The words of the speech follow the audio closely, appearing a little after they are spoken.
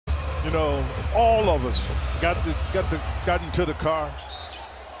You know, all of us got into the car.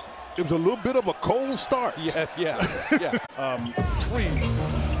 It was a little bit of a cold start. Yeah. Free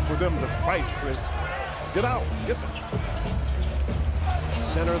for them to fight, Chris. Get out.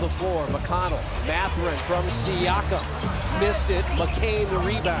 Center of the floor, McConnell. Mathurin from Siakam. Missed it. McCain the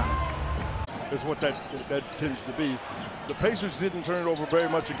rebound. That's what that tends to be. The Pacers didn't turn it over very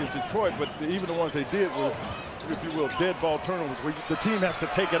much against Detroit, but even the ones they did were, if you will, dead ball turnovers, where the team has to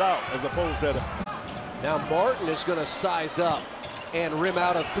take it out as opposed to Now Martin is going to size up and rim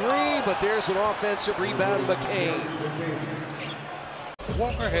out a three, but there's an offensive rebound, McCain.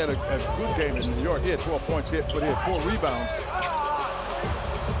 Walker had a good game in New York. He had 12 points hit, but he had 4 rebounds.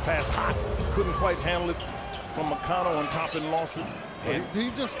 Pass hot. Couldn't quite handle it from McConnell on top and lost it. But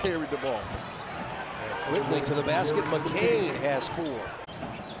he just carried the ball. And quickly to the basket, McCain has 4.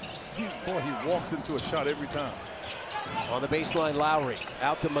 Boy, he walks into a shot every time. On the baseline, Lowry.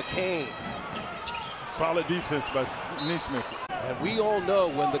 Out to McCain. Solid defense by Nesmith. And we all know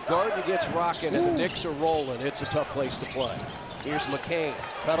when the Garden gets rocking and the Knicks are rolling, it's a tough place to play. Here's McCain,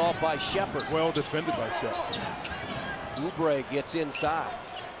 cut off by Shepard. Well defended by Shepard. Oubre gets inside.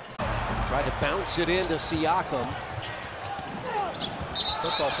 Tried to bounce it into Siakam.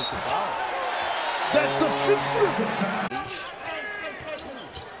 That's offensive foul. That's offensive.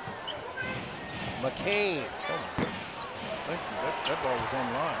 McCain. Thank you. That ball was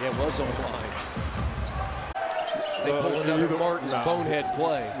on line. Yeah, it was on line. They pull another Martin bonehead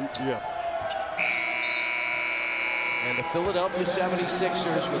play. Yeah. And the Philadelphia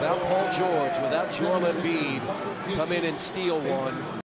 76ers, without Paul George, without Joel Embiid, come in and steal one.